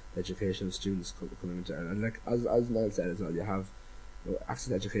than the education of students coming into it. And like as Niall said as well, you have access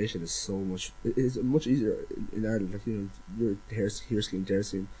to education is so much. It is much easier in Ireland. Like, you're here scheme, there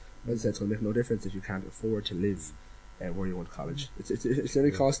scheme. As I said, it's going to make no difference if you can't afford to live where you want to college. It's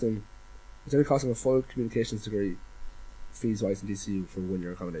only costing a full communications degree fees wise in DCU for 1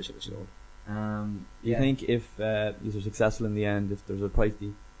 year accommodation. Do you think if you're successful in the end, if there's a price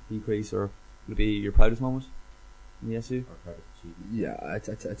decrease, or will it be your proudest moment in the SU? Or proudest achievement? Yeah, I'd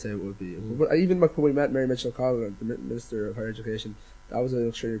say it would be. But even when we met Mary Mitchell Collins, the Minister of Higher Education, that was an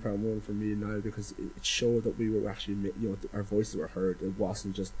extremely proud moment for me and Niall, because it showed that we were actually, our voices were heard. It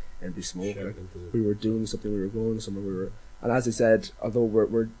wasn't just empty smoke. Like, we were doing something. We were going somewhere. And as I said, although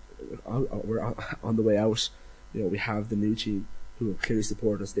we're on the way out, we have the new team who will clearly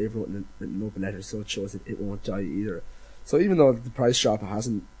support us. They've written an open letter, so it shows that it won't die either. So even though the price drop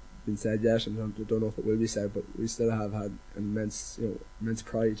hasn't been said yet, and I don't know if it will be said, but we still have had immense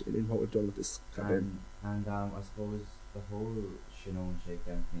pride in what we've done with this campaign. And I suppose the whole Shannon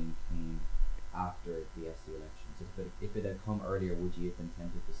shakedown thing came after the SC elections. If it had come earlier, would you have been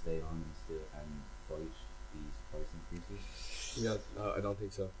tempted to stay on and fight these price increases? Yeah, no, I don't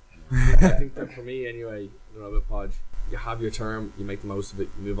think so. I think that for me anyway, I don't know about Podge, you have your term, you make the most of it,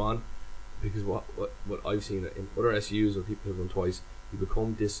 you move on. Because what I've seen in other SUs or people who've done twice, you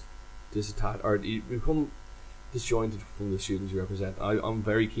become disattached, or you become disjointed from the students you represent. I'm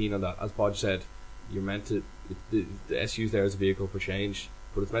very keen on that. As Podge said, you're meant to, the SU's there as a vehicle for change,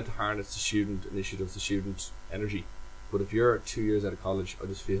 but it's meant to harness the student initiatives, the student energy. But if you're 2 years out of college, I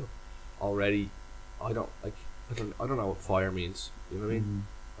just feel already, I don't know what fire means. You know what I mean?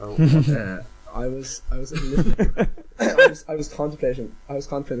 I was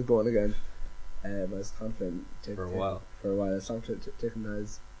contemplating going again. I was confident for a while. I was confident taking that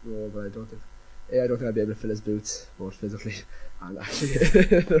role, but I don't think I'd be able to fill his boots, both physically and actually.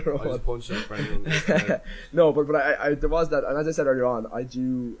 I just punched him for anyone. No, but I there was that, and as I said earlier on,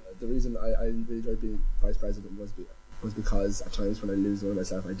 the reason I really enjoyed being vice president was because at times when I lose one of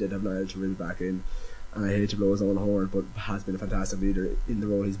myself, I did have Niall to reel back in. And I hate to blow his own horn, but has been a fantastic leader in the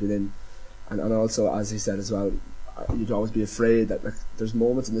role he's been in. And also, as he said as well, you'd always be afraid that, like, there's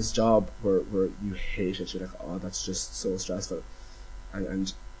moments in this job where you hate it. You're like, oh, that's just so stressful.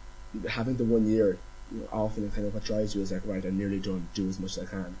 And having the 1 year, often kind of what drives you is like, right, I'm nearly done, do as much as I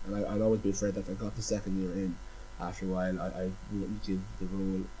can. And I'd always be afraid that if I got the second year in, after a while, I wouldn't give the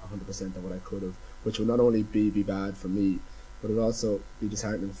role 100% of what I could have, which would not only be bad for me, but it would also be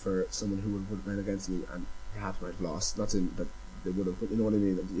disheartening for someone who would run against me and perhaps might have lost. Not saying that they would have, but you know what I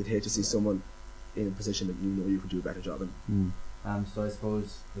mean. You'd hate to see someone in a position that you could do a better job in. So I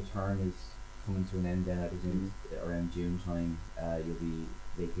suppose the term is coming to an end then. I presume around June time you'll be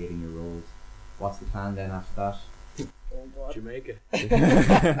vacating your roles. What's the plan then after that? Oh God. Jamaica.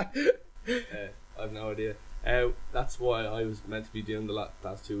 I've no idea. That's why I was meant to be doing the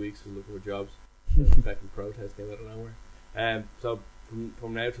last 2 weeks, was looking for jobs. The fucking protest came out of nowhere. So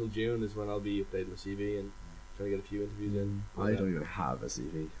from now till June is when I'll be updating my CV and trying to get a few interviews in. I don't even have a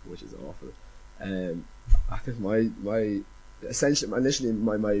CV, which is awful. I think initially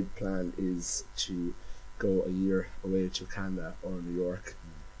my plan is to go a year away to Canada or New York.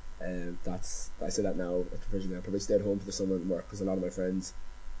 I say that now. Provisionally, I'll probably stay at home for the summer and work, because a lot of my friends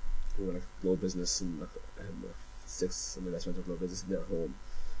who are like global business and some of my best friends are global business, and they're at home.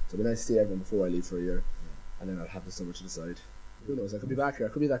 So it'll be nice to see everyone before I leave for a year. And then I'll have the summer to decide. Who knows? I could be back here. I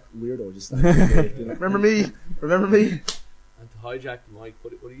could be that weirdo just like, remember me? And to hijack the mic,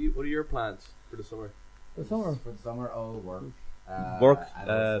 what are your plans for the summer? For the summer, work. Work.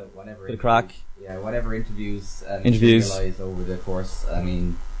 Whatever. Bit of crack. Yeah, whatever interviews. Materialise over the course. I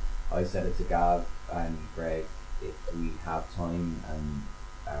mean, I said it to Gav and Greg. If we have time and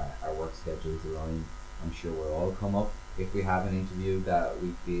our work schedules align, I'm sure we'll all come up. If we have an interview that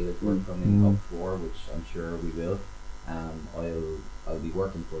we feel is worth coming up for, which I'm sure we will, I'll be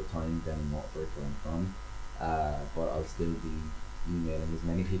working full time down in Waterford where I'm from, but I'll still be emailing as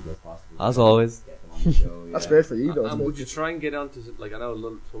many people as possible. As always. Get them on the show, That's great for you, though. And would you try and get onto, like, I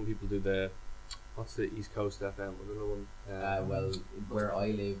know some people do what's the East Coast FM? Another one. Well, where I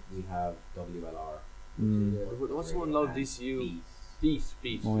live, we have WLR. What's the one low DCU? Beast.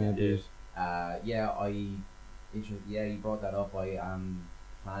 Oh, yeah, Beast. You brought that up. I am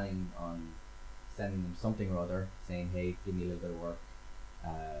planning on sending them something or other, saying, hey, give me a little bit of work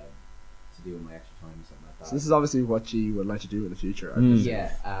to do in my extra time, something like that. So this is obviously what you would like to do in the future.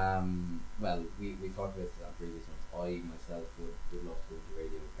 Yeah. Well, we talked about this on previous ones. I myself would love to go into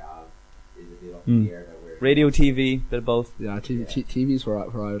radio. Gav is a bit up in the air that we're radio, TV, bit of both. Yeah, TV's where I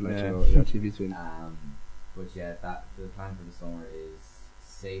would like to go. Yeah, TV's been. But yeah, the plan for the summer is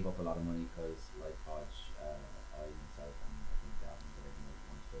save up a lot of money, because like Hodge, I myself and I think Gavin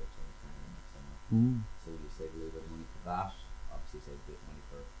So you save a little bit of money for that. Obviously, save a bit of money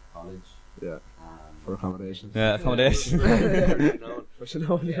for college. Yeah. For accommodation. Yeah, accommodation. For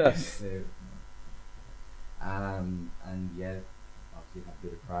Shannone, yeah. And yeah, obviously have a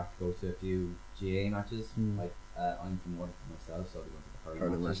bit of crack. Go to a few GA matches. Like I'm from Waterford myself, so I went to the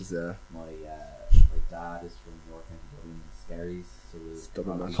hurling matches. Yeah. My dad is from North County Dublin, Skerries, so we'll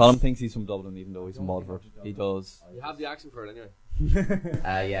Dublin matches. Colin thinks he's from Dublin, even though he's from Waterford. He does. You have the accent for it anyway.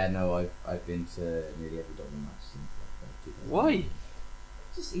 Yeah, no, I've been to nearly every Dublin match since like 2000. Why?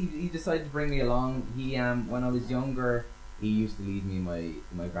 Just he decided to bring me along. He when I was younger, he used to leave me in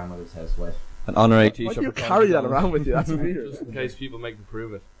my grandmother's house with An honorary Why T-shirt. do you for carry Colin that Dublin. around with you? That's weird. Just in case people make me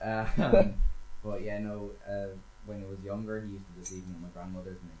prove it. But yeah, no. When I was younger, he used to just leave me with my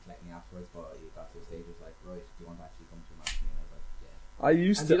grandmother's and then collect me afterwards. But he got to a stage, he was like, right, do you want to actually come to a match with me? And I was like, yeah. I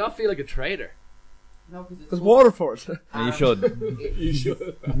used And do you to. not feel like a traitor? No, Because Waterford. Yeah, you should. You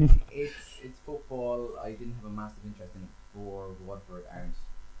should. It's football. I didn't have a massive interest in it before. Waterford aren't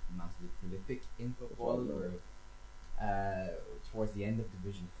massively prolific in football. We're towards the end of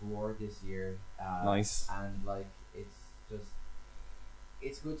Division 4 this year. Nice. And like it's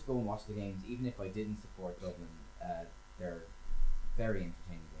good to go and watch the games, even if I didn't support Dublin. They're very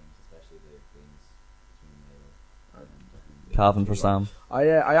entertaining games, especially the games between Mayo and Calvin for Sam. I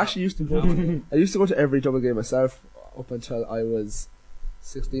actually used to go. I used to go to every Dublin game myself up until I was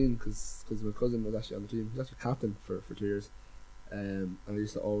 16, because my cousin was actually on the team. He was actually captain for 2 years, and I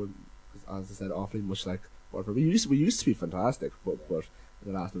used to always, as I said, awfully much like Waterford. We used to be fantastic, but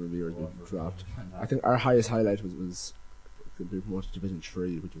in the last number of years we've dropped. I think our highest highlight was we promoted to Division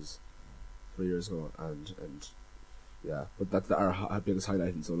 3, which was 3 years ago, and yeah, but that's our biggest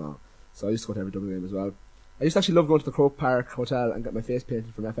highlight in so long. So I used to go to every Dublin game as well. I used to actually love going to the Croke Park Hotel and get my face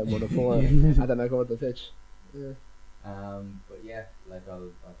painted from FM 104 and then I go to the pitch. Yeah. But yeah, like I'll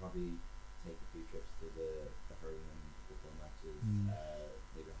probably take a few trips to the hurling and football matches,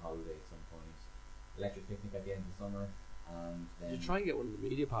 maybe a holiday at some point, electric picnic at the end of the summer, and then You try and get one of the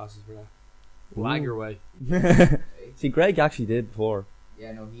media passes for that. Blag your way. See, Greg actually did before.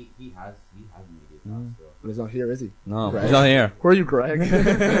 Yeah, no, he has media pass, so But he's not here, is he? No, Greg. he's not here. Where are you, Greg? he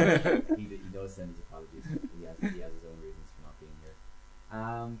does send his apologies. He has his own reasons for not being here.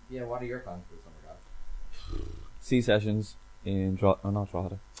 Yeah, what are your plans for the summer, Gav? C sessions in not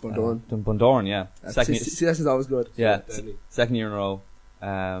Drogheda. Bundoran. Bundoran, yeah. Second, CS is always good. yeah, Deadly. second year in a row.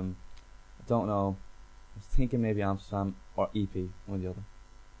 I don't know. I was thinking maybe Amsterdam or EP, one or the other.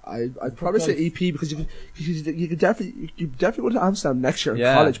 I'd probably say EP because you could definitely go to Amsterdam next year in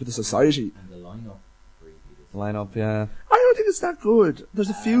Yeah. college with the society. And the lineup for EP this Lineup, yeah. I don't think it's that good. There's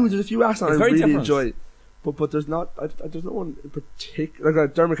a few acts that I It's very really different. enjoy, but there's not. There's no one in particular.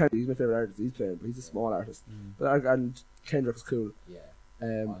 Like Dermot Kennedy, he's my favorite artist. He's playing, but he's a small artist. But and Kendrick's cool. Yeah, Um,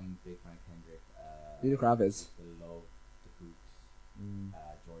 I'm a big fan of Kendrick. Nina Kraviz. I used to love the Cooks.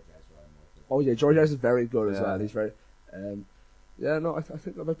 George Ezra and Walter. Oh yeah, George Harris is very good as Yeah. well. He's very. Yeah, no, I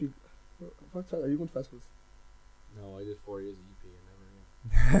think that might be. Are you going to festivals? No, I did 4 years of EP and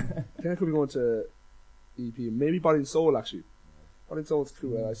never again. I think I could be going to EP. Maybe Body and Soul actually. Body and Soul's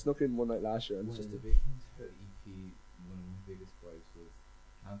cool. I snuck in one night last year and One it's of just the big things about EP, one of my biggest gripes was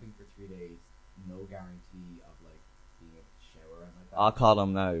camping for 3 days, no guarantee of like being able to shower and like that. I'll call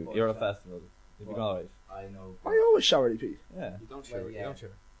him now. But, You're a festival. You'll be but alright. I know. I always shower at EP. Yeah. You don't shower. Well, yeah. You don't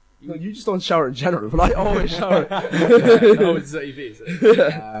shower. No, you just don't shower in general, but I always shower. Oh, it's EP. Is it?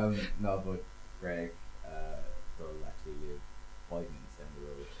 No, but Greg will actually live 5 minutes down the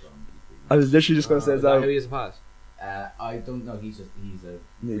road from EP. I was literally just going to say Is that that. how he has a pass? I don't know. He's a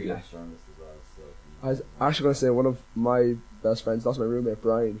Media. freelance journalist as well. So I was actually going to say one of my best friends, that's my roommate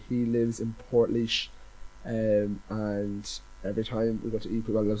Brian. He lives in Portlaoise, and every time we go to EP,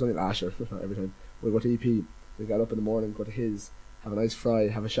 well, it was only last year, not every time we go to EP, we get up in the morning, go to his, have a nice fry,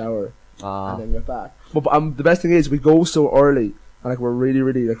 have a shower, and then get back. But the best thing is we go so early, and like we're really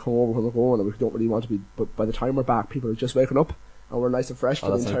like hungover when we're going, and we don't really want to be. But by the time we're back, people are just waking up, and we're nice and fresh for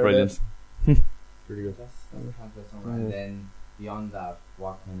Oh, the that sounds entire brilliant. day. Pretty good. that's the plan for the summer. And then beyond that,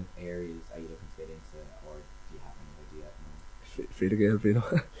 what kind of areas are you looking to get into, or do you have any idea at the moment? Free to get, you know.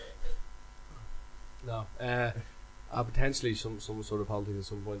 No. Potentially some sort of politics at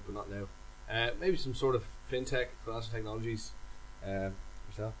some point, but not now. Maybe some sort of fintech, financial technologies.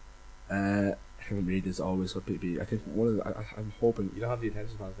 Yourself? I think media is always what be. I think one of the, I'm hoping. You don't have the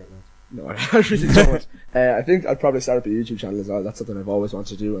attention span right now. No, I really don't. I think I'd probably start up a YouTube channel as well. That's something I've always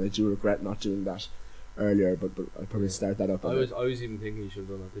wanted to do, and I do regret not doing that earlier. But I'd probably start that up. I was even thinking you should have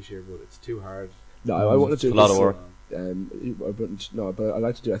done that this year, but it's too hard. No, I want to do It's a lot this, of work. But I'd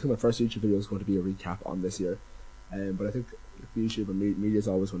like to do. I think my first YouTube video is going to be a recap on this year. But I think YouTube and media is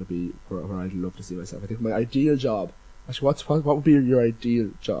always going to be where I'd love to see myself. I think my ideal job. Actually, what would be your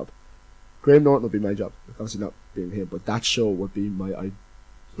ideal job? Graham Norton would be my job. Obviously not being him, but that show would be my ideal.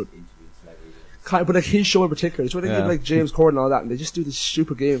 Interviewing celebrities. But like his show in particular, it's when they Yeah. give like James Corden and all that, and they just do these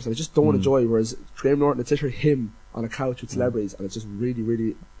stupid games, and I just don't enjoy. Whereas Graham Norton, it's literally him on a couch with celebrities, and it's just really,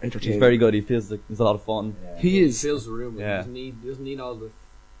 really entertaining. He's very good. He feels like there's a lot of fun. Yeah. He He is fills the room. Yeah. He doesn't need all the.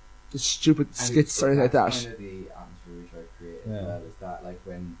 the stupid And skits or anything like that's that. kind of the atmosphere we try to create Yeah. as well. Is that like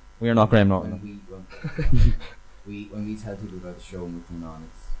when We are not Graham when Norton. when we tell people about the show and we're coming on,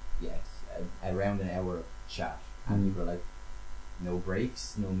 it's around an hour of chat, and people are like, no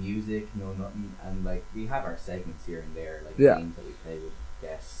breaks, no music, no nothing, and like we have our segments here and there, like Yeah. games that we play with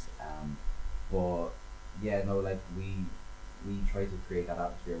guests, but yeah, no, like we try to create that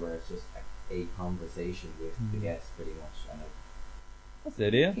atmosphere where it's just a conversation with the guests pretty much, and That's the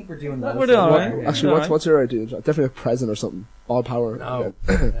idea. I think we're doing That well. we're so doing far. alright. Yeah. Actually, Alright. what's your idea? Definitely a president or something. All power. No,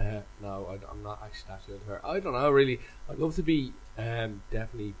 Yeah. no, I'm not actually that good at her. I don't know really. I'd love to be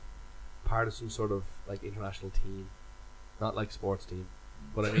definitely part of some sort of like international team, not like sports team,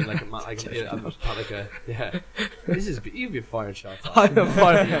 but I mean like I'm not like a yeah. This is you'd be firing shots. I'm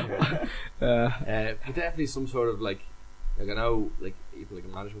firing. But definitely some sort of like I know like even like a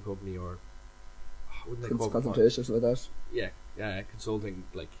management company or wouldn't they call it? Consultation, something like that. Yeah, consulting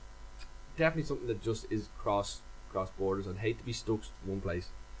like definitely something that just is cross borders. I'd hate to be stuck in one place.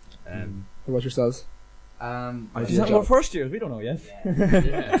 What about yourselves? Um, I Is do that job. our first years? We don't know yet.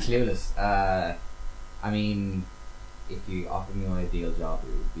 Yeah. Clueless. I mean, if you offered me my ideal job, it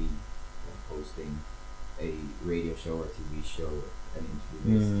would be hosting a radio show or TV show, an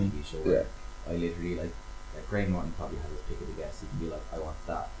interview-based TV show. Where I literally like Graham Norton probably has his pick of the guests. He can be like, I want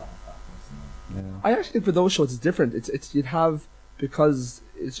that person. Yeah. I actually think for those shows it's different. It's you'd have, because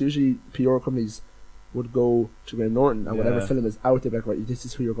it's usually PR companies would go to Graham Norton and whatever Yeah. film is out, they'd be like, right, this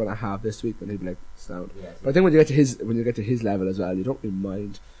is who you're going to have this week, and he'd be like, sound. Yeah, But I think when you get to his level as well, you don't really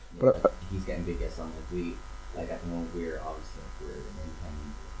mind. but, he's getting big guests on. Like at the moment we're obviously we're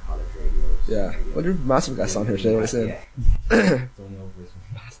independent college radios. Yeah. radio. Well, you're massive guests on here today. What I'm saying. Yeah. It's only over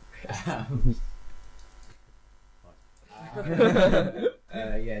with.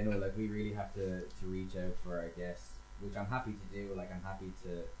 Yeah, no, like we really have to reach out for our guests, which I'm happy to do. Like I'm happy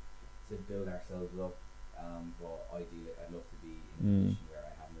to build ourselves up. But ideally, I'd love to be in a position where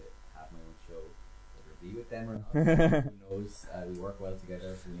I have my own show, whether it be with them or not. Who knows? We work well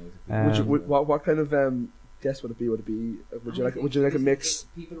together, so who knows if we. What kind of guest would it be? Would you like a mix?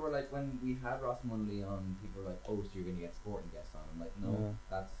 People were like, when we had Ross Munley on, people were like, "Oh, so you're going to get sporting guests on?" I'm like, "No,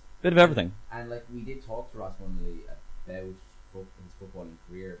 that's." Bit of everything. And like we did talk to Ross Munley about his footballing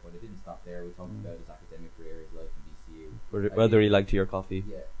career, but it didn't stop there. We talked about his academic career, his life in DCU. Whether he liked tea or coffee.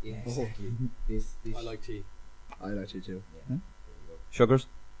 Yeah, exactly. This I like tea. I like you too. Yeah, Hmm? there Sugars?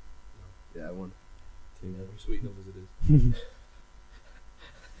 Yeah, one. you go. I'm sweet enough as it is.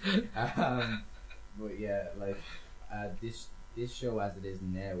 But yeah, like this show as it is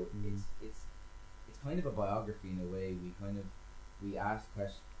now, it's kind of a biography in a way. We ask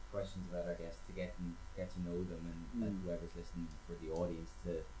questions about our guests to get to know them, and like whoever's listening for the audience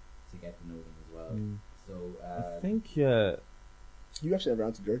to get to know them as well. So I think, You actually never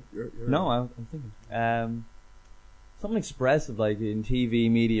answered your no, I'm thinking. Something expressive, like in TV,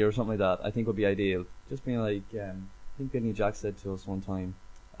 media, or something like that, I think would be ideal. Just being like, I think Benny Jack said to us one time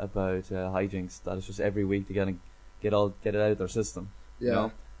about hijinks, that it's just every week to get it out of their system. Yeah. You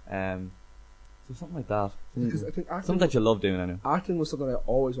know? So something like that. Because I think acting, Something that you love doing, anyway. acting was something I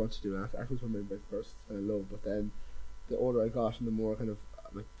always wanted to do. Acting was one of my first kind of love. But then the older I got and the more kind of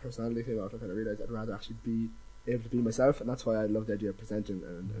my personality came out, I kind of realised I'd rather actually be able to be myself, and that's why I love the idea of presenting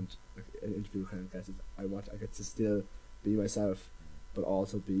and like, an interview kind of guests. I get to still be myself, but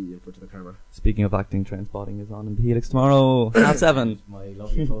also be in front of the camera. Speaking of acting, Trainspotting is on in the Helix tomorrow, half 7. my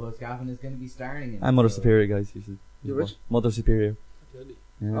lovely co-host Gavin is going to be starring in it. I'm Mother so- Superior, guys. You should. You're which? Mother Superior.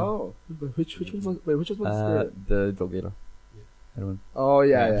 Yeah. Oh, which one was the spirit? The drug dealer. Yeah. Everyone. Oh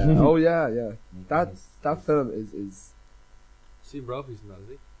yeah, yeah. Oh yeah, yeah. Making That film is Steve Brophy's in that, is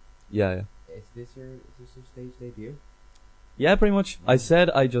he? Yeah. Is this your stage debut? Yeah, pretty much. I said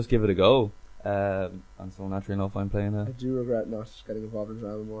I'd just give it a go. And so naturally enough, I'm playing I a. do regret not getting involved in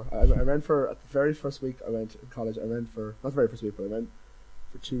drama more. I went for, at the very first week I went in college, I went for, not the very first week, but I went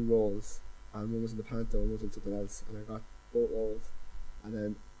for 2 roles, and one was in the panto and one was in something else, and I got both roles. And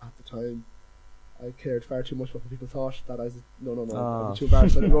then at the time, I cared far too much about what people thought, that I was, no, I'd be too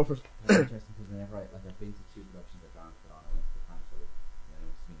embarrassed, I didn't go for it. That's interesting because whenever I've been to 2 productions that John put on. I went to the Panto, and I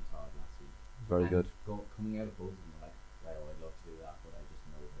went to Sweeney Todd last week. Very And good. Coming out of both of them, like, wow, I'd love to do that, but I just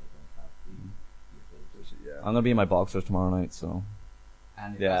know that I don't have the ability Yeah. I'm gonna be in my boxers tomorrow night, so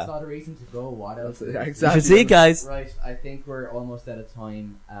And if Yeah. that's not a reason to go, what else? That's it, is? yeah, you exactly. should see it, guys. Right, I think we're almost out of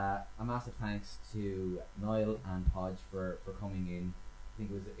time. A massive thanks to Niall and Hodge for coming in. I think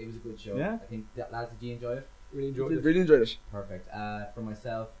it was a good show. Yeah. I think lads, did you enjoy it? Really enjoyed it. Really enjoyed it. Perfect. For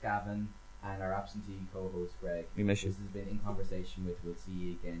myself, Gavin, and our absentee co-host Greg. We miss you. This has been In Conversation with. We'll see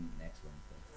you again next Wednesday.